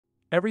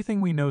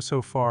Everything we know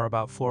so far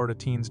about Florida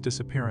teen's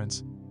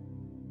disappearance.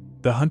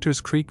 The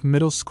Hunters Creek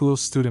Middle School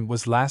student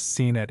was last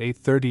seen at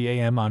 8:30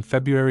 a.m. on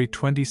February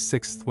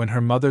 26 when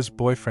her mother's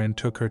boyfriend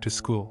took her to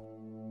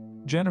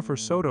school. Jennifer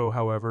Soto,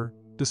 however,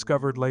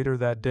 discovered later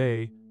that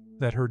day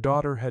that her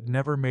daughter had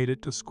never made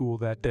it to school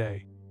that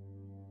day.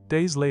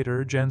 Days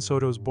later, Jen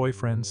Soto's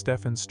boyfriend,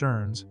 Stephan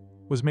Sterns,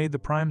 was made the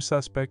prime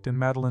suspect in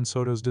Madeline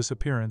Soto's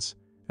disappearance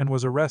and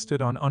was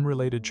arrested on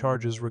unrelated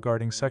charges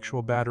regarding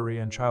sexual battery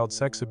and child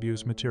sex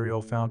abuse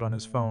material found on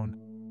his phone.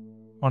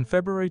 On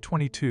February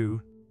 22,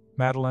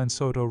 Madeline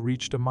Soto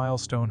reached a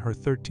milestone, her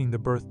 13th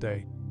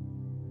birthday.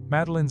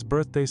 Madeline's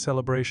birthday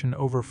celebration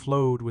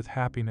overflowed with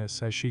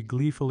happiness as she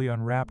gleefully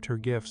unwrapped her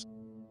gifts.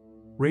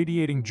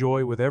 Radiating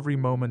joy with every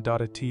moment.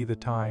 At the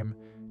time,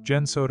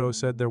 Jen Soto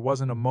said there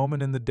wasn't a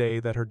moment in the day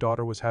that her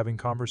daughter was having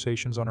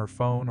conversations on her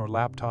phone or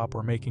laptop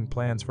or making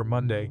plans for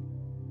Monday.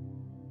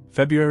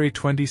 February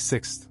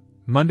 26,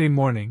 Monday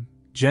morning,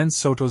 Jen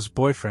Soto's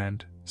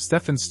boyfriend,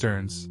 Stephan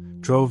Sterns,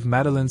 drove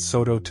Madeline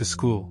Soto to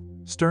school.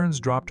 Sterns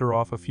dropped her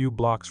off a few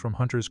blocks from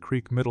Hunters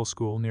Creek Middle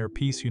School near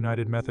Peace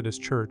United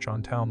Methodist Church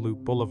on Town Loop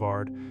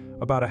Boulevard,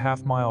 about a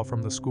half-mile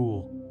from the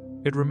school.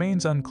 It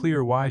remains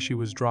unclear why she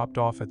was dropped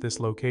off at this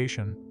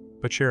location,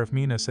 but Sheriff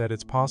Mina said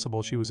it's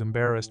possible she was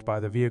embarrassed by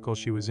the vehicle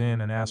she was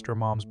in and asked her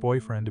mom's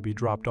boyfriend to be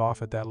dropped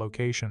off at that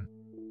location.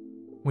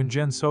 When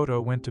Jen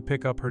Soto went to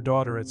pick up her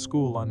daughter at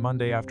school on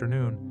Monday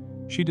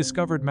afternoon, she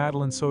discovered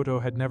Madeline Soto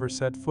had never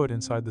set foot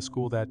inside the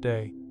school that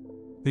day.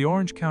 The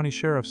Orange County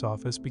Sheriff's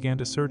Office began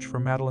to search for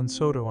Madeline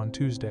Soto on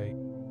Tuesday.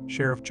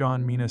 Sheriff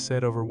John Mina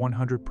said over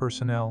 100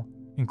 personnel,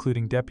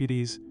 including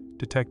deputies,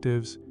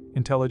 detectives,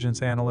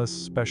 intelligence analysts,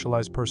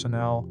 specialized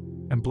personnel,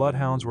 and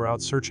bloodhounds were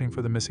out searching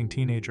for the missing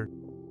teenager.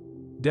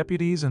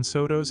 Deputies and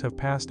Sotos have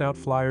passed out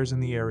flyers in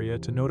the area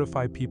to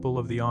notify people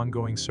of the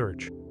ongoing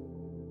search.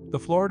 The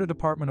Florida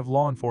Department of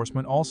Law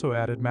Enforcement also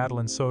added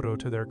Madeline Soto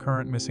to their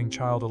current missing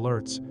child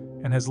alerts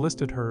and has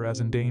listed her as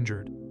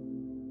endangered.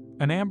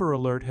 An Amber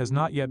Alert has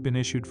not yet been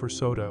issued for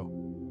Soto.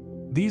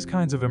 These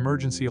kinds of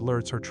emergency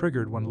alerts are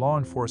triggered when law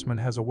enforcement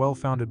has a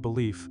well-founded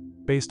belief,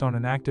 based on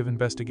an active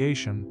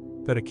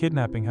investigation, that a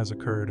kidnapping has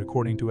occurred,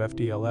 according to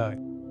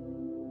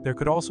FDLA. There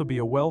could also be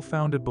a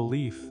well-founded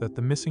belief that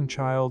the missing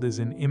child is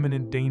in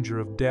imminent danger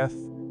of death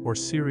or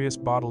serious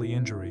bodily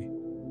injury.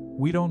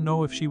 We don't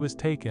know if she was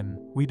taken.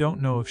 We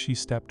don't know if she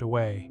stepped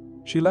away.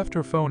 She left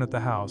her phone at the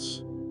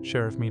house,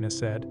 Sheriff Mina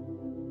said.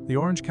 The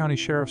Orange County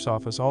Sheriff's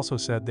Office also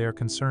said they are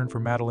concerned for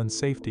Madeline's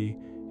safety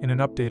in an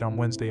update on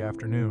Wednesday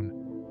afternoon.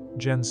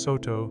 Jen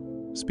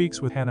Soto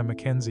speaks with Hannah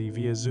McKenzie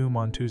via Zoom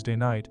on Tuesday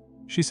night.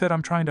 She said,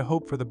 "I'm trying to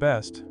hope for the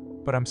best,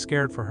 but I'm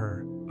scared for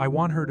her. I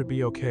want her to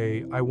be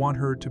okay. I want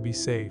her to be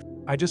safe.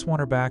 I just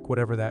want her back,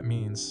 whatever that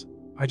means.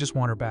 I just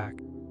want her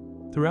back."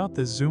 Throughout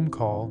this Zoom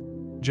call,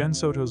 Jen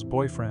Soto's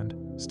boyfriend,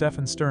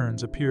 Stephan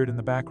Sterns, appeared in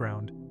the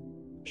background.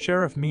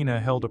 Sheriff Mina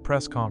held a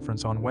press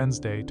conference on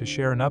Wednesday to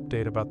share an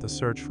update about the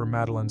search for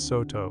Madeline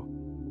Soto.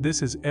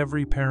 "This is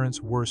every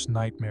parent's worst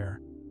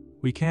nightmare.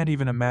 We can't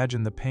even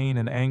imagine the pain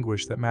and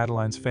anguish that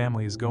Madeline's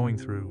family is going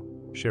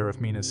through," Sheriff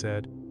Mina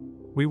said.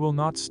 "We will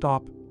not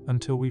stop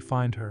until we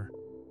find her."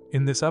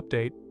 In this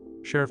update,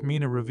 Sheriff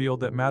Mina revealed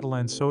that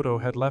Madeline Soto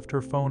had left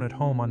her phone at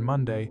home on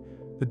Monday,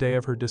 the day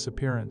of her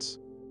disappearance.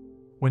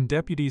 When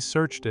deputies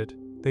searched it,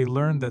 they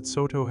learned that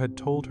Soto had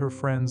told her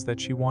friends that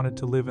she wanted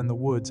to live in the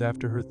woods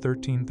after her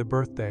 13th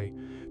birthday,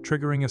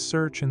 triggering a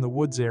search in the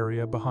woods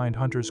area behind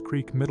Hunters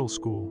Creek Middle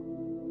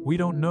School. "We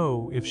don't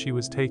know if she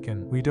was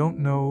taken. We don't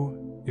know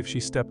if she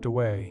stepped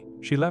away.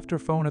 She left her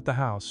phone at the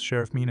house,"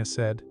 Sheriff Mina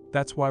said.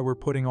 "That's why we're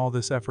putting all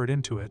this effort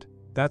into it.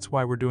 That's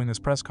why we're doing this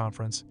press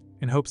conference,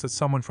 in hopes that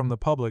someone from the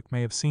public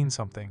may have seen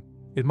something.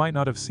 It might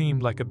not have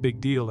seemed like a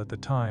big deal at the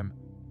time,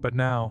 but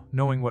now,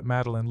 knowing what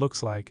Madeline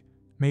looks like,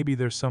 maybe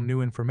there's some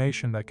new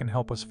information that can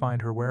help us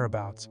find her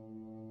whereabouts."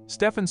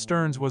 Stephan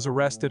Sterns was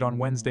arrested on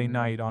Wednesday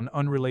night on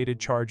unrelated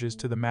charges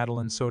to the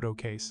Madeline Soto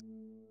case.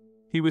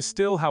 He was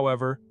still,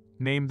 however,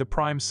 named the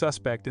prime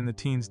suspect in the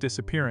teen's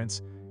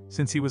disappearance,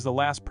 since he was the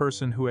last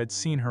person who had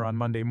seen her on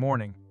Monday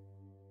morning.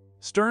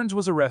 Sterns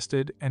was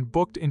arrested and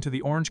booked into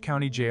the Orange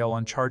County Jail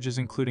on charges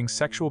including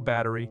sexual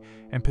battery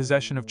and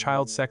possession of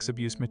child sex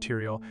abuse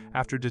material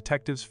after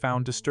detectives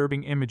found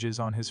disturbing images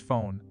on his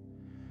phone.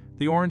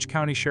 The Orange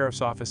County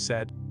Sheriff's Office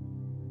said.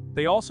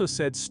 They also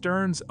said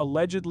Sterns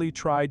allegedly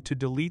tried to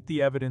delete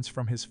the evidence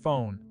from his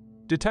phone.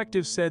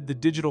 Detectives said the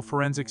Digital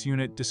Forensics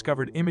Unit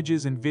discovered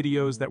images and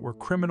videos that were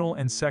criminal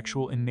and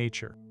sexual in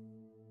nature.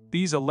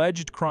 These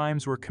alleged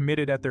crimes were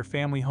committed at their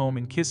family home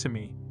in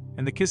Kissimmee,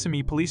 and the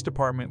Kissimmee Police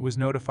Department was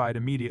notified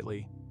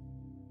immediately.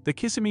 The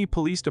Kissimmee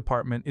Police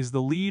Department is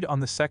the lead on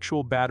the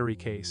sexual battery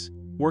case,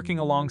 working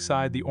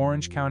alongside the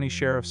Orange County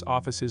Sheriff's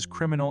Office's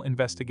Criminal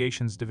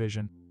Investigations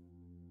Division.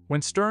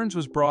 When Sterns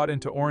was brought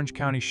into Orange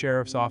County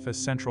Sheriff's Office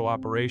Central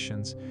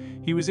Operations,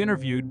 he was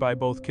interviewed by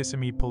both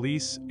Kissimmee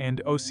Police and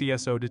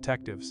OCSO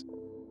detectives.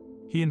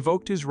 He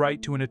invoked his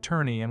right to an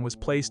attorney and was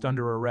placed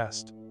under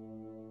arrest.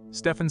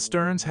 Stephan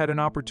Sterns had an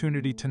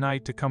opportunity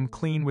tonight to come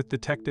clean with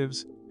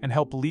detectives and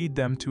help lead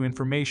them to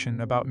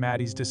information about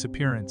Maddie's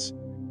disappearance.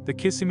 The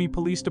Kissimmee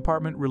Police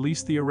Department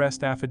released the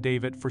arrest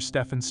affidavit for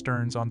Stephan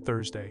Sterns on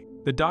Thursday.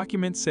 The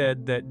document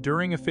said that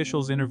during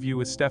officials' interview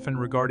with Stephan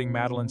regarding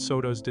Madeline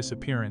Soto's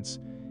disappearance,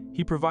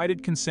 he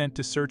provided consent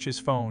to search his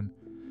phone,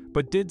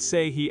 but did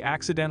say he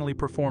accidentally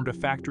performed a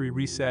factory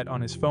reset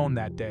on his phone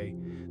that day,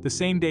 the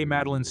same day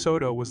Madeline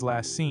Soto was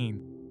last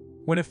seen.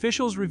 When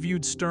officials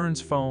reviewed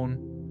Sterns'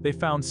 phone, they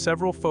found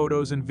several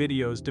photos and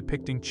videos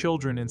depicting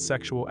children in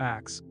sexual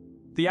acts.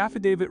 The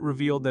affidavit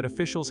revealed that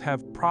officials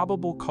have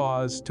probable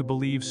cause to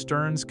believe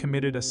Sterns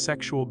committed a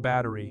sexual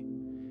battery,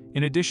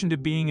 in addition to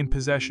being in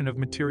possession of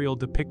material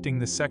depicting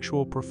the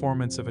sexual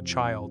performance of a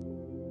child.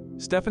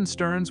 Stephan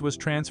Sterns was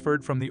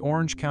transferred from the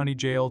Orange County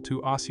Jail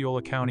to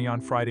Osceola County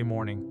on Friday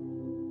morning.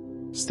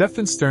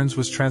 Stephan Sterns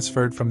was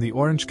transferred from the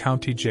Orange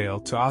County Jail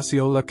to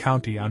Osceola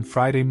County on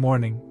Friday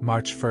morning,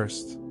 March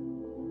 1st.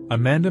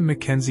 Amanda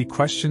McKenzie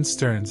questioned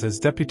Sterns as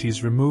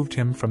deputies removed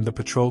him from the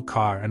patrol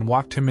car and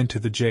walked him into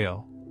the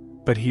jail,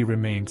 but he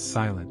remained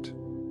silent.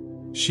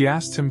 She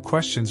asked him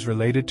questions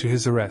related to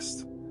his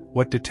arrest,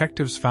 what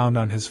detectives found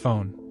on his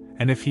phone,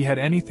 and if he had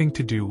anything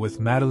to do with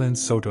Madeline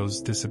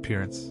Soto's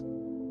disappearance.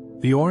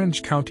 The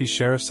Orange County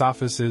Sheriff's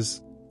Office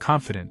is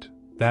confident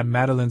that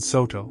Madeline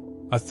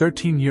Soto, a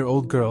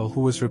 13-year-old girl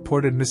who was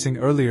reported missing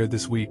earlier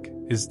this week,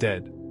 is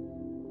dead.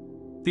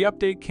 The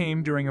update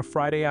came during a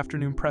Friday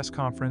afternoon press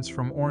conference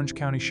from Orange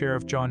County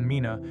Sheriff John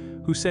Mina,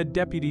 who said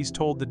deputies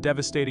told the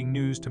devastating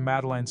news to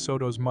Madeline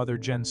Soto's mother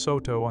Jen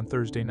Soto on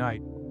Thursday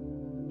night.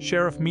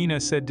 Sheriff Mina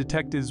said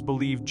detectives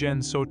believe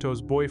Jen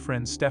Soto's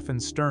boyfriend Stephan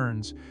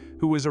Sterns,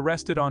 who was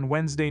arrested on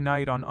Wednesday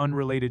night on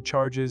unrelated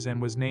charges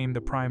and was named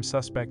the prime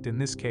suspect in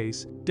this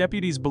case.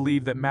 Deputies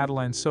believe that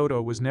Madeline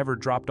Soto was never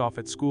dropped off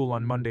at school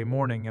on Monday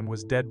morning and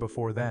was dead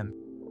before then.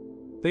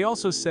 They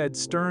also said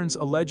Sterns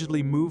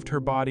allegedly moved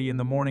her body in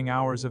the morning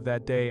hours of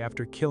that day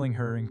after killing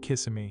her in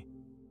Kissimmee.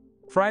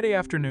 Friday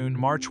afternoon,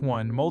 March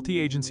 1,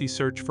 multi-agency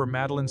search for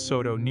Madeline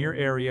Soto near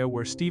area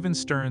where Stephan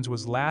Sterns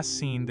was last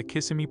seen. The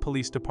Kissimmee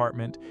Police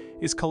Department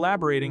is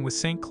collaborating with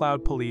St.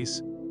 Cloud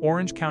Police,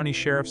 Orange County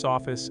Sheriff's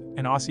Office,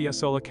 and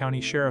Osceola County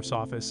Sheriff's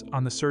Office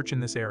on the search in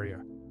this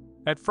area.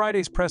 At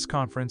Friday's press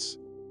conference,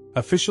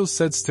 officials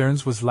said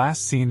Sterns was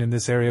last seen in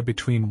this area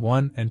between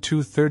 1 and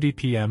 2:30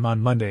 p.m.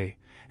 on Monday,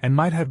 and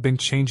might have been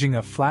changing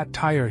a flat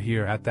tire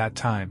here at that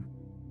time.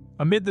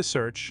 Amid the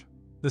search,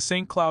 the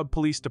St. Cloud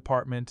Police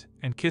Department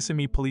and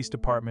Kissimmee Police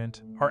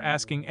Department are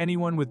asking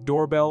anyone with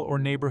doorbell or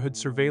neighborhood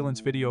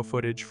surveillance video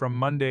footage from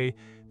Monday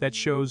that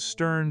shows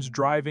Sterns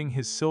driving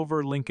his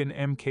silver Lincoln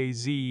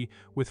MKZ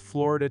with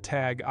Florida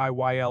tag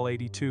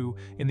IYL82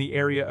 in the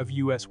area of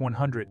US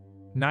 100,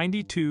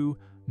 92,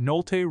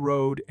 Nolte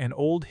Road and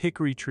Old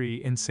Hickory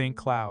Tree in St.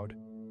 Cloud.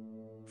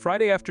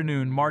 Friday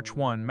afternoon, March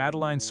 1,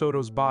 Madeline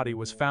Soto's body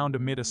was found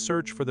amid a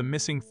search for the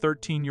missing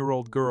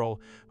 13-year-old girl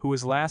who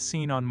was last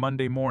seen on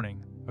Monday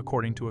morning,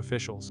 according to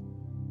officials.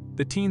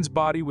 The teen's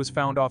body was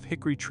found off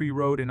Hickory Tree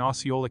Road in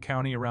Osceola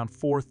County around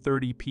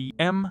 4:30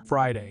 p.m.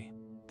 Friday.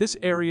 This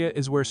area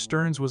is where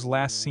Sterns was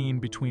last seen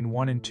between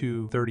 1 and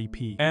 2:30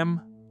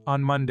 p.m.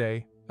 on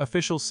Monday,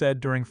 officials said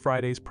during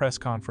Friday's press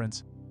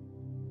conference.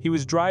 He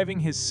was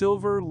driving his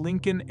silver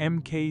Lincoln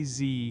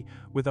MKZ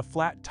with a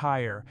flat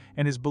tire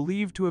and is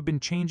believed to have been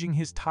changing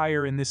his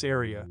tire in this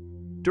area.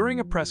 During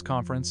a press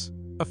conference,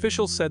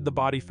 officials said the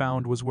body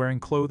found was wearing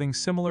clothing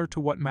similar to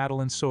what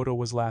Madeline Soto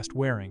was last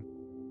wearing.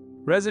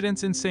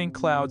 Residents in St.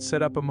 Cloud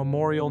set up a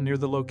memorial near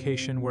the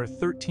location where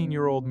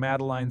 13-year-old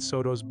Madeline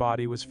Soto's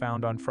body was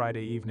found on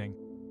Friday evening.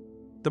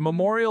 The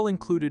memorial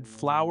included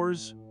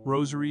flowers,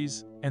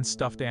 rosaries, and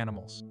stuffed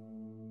animals.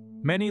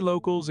 Many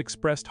locals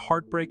expressed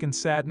heartbreak and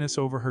sadness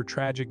over her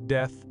tragic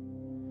death,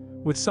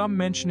 with some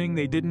mentioning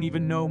they didn't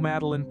even know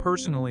Madeline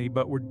personally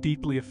but were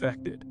deeply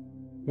affected.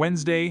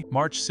 Wednesday,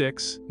 March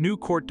 6, new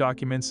court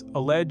documents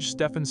allege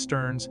Stephan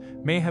Sterns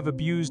may have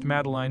abused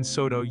Madeline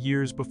Soto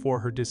years before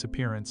her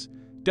disappearance.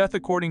 Death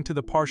according to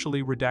the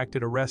partially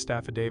redacted arrest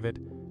affidavit.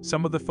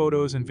 Some of the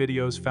photos and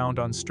videos found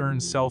on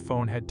Sterns' cell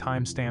phone had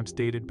timestamps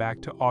dated back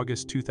to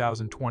August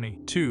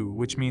 2022,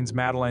 which means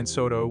Madeline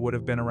Soto would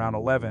have been around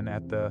 11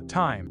 at the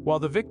time. While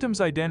the victim's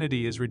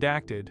identity is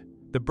redacted,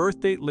 the birth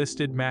date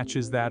listed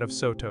matches that of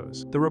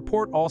Soto's. The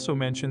report also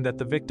mentioned that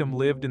the victim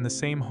lived in the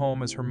same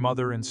home as her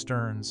mother and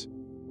Sterns.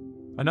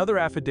 Another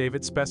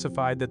affidavit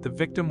specified that the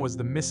victim was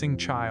the missing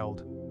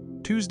child.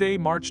 Tuesday,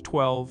 March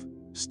 12,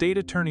 State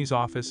Attorney's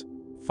Office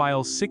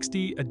files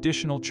 60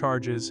 additional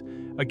charges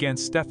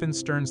against Stephan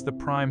Sterns, the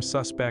prime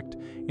suspect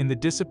in the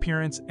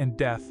disappearance and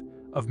death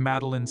of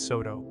Madeline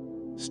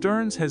Soto.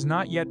 Sterns has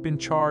not yet been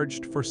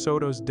charged for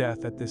Soto's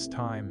death at this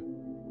time.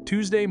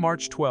 Tuesday,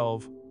 March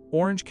 12,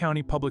 Orange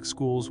County Public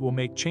Schools will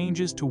make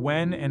changes to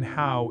when and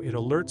how it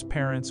alerts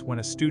parents when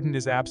a student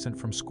is absent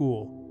from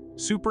school.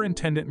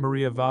 Superintendent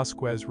Maria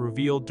Vasquez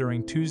revealed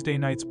during Tuesday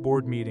night's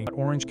board meeting that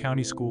Orange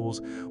County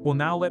Schools will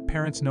now let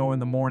parents know in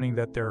the morning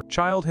that their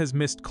child has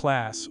missed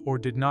class or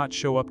did not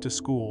show up to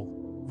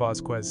school,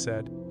 Vasquez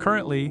said.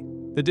 Currently,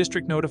 The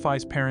district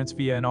notifies parents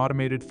via an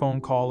automated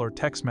phone call or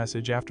text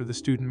message after the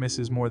student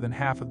misses more than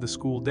half of the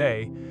school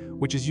day,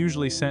 which is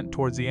usually sent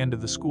towards the end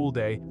of the school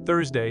day.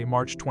 Thursday,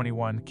 March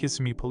 21,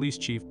 Kissimmee Police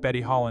Chief Betty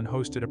Holland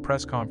hosted a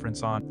press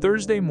conference on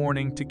Thursday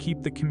morning to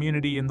keep the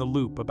community in the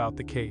loop about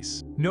the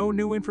case. No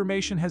new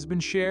information has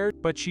been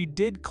shared, but she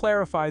did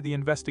clarify the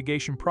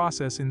investigation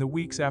process in the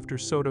weeks after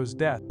Soto's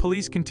death.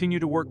 Police continue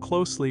to work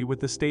closely with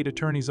the state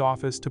attorney's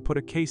office to put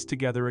a case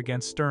together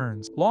against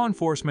Sterns. Law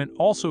enforcement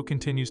also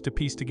continues to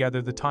piece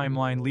together the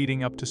timeline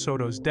leading up to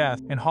Soto's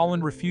death, and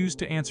Holland refused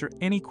to answer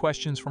any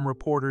questions from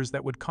reporters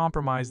that would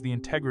compromise the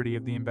integrity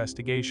of the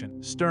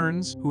investigation.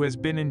 Sterns, who has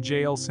been in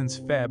jail since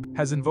Feb,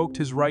 has invoked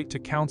his right to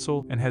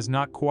counsel and has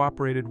not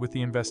cooperated with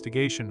the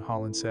investigation,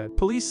 Holland said.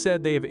 Police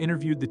said they have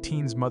interviewed the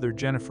teen's mother,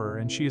 Jennifer,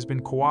 and she has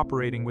been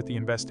cooperating with the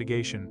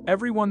investigation.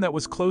 Everyone that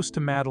was close to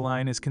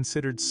Madeline is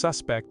considered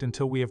suspect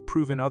until we have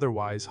proven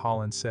otherwise,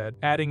 Holland said,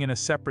 adding in a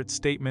separate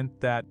statement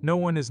that no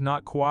one is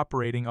not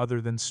cooperating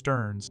other than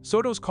Sterns.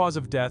 Soto's cause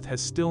of death has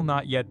still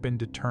not yet been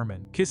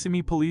determined.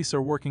 Kissimmee police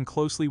are working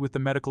closely with the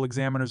medical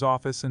examiner's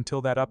office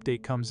until that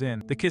update comes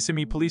in. The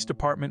Kissimmee Police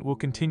Department will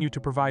continue to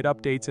provide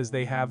updates as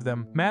they have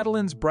them.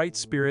 Madeline's bright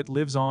spirit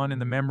lives on in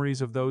the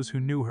memories of those who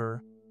knew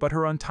her, but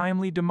her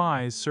untimely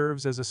demise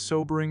serves as a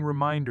sobering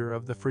reminder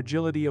of the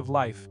fragility of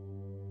life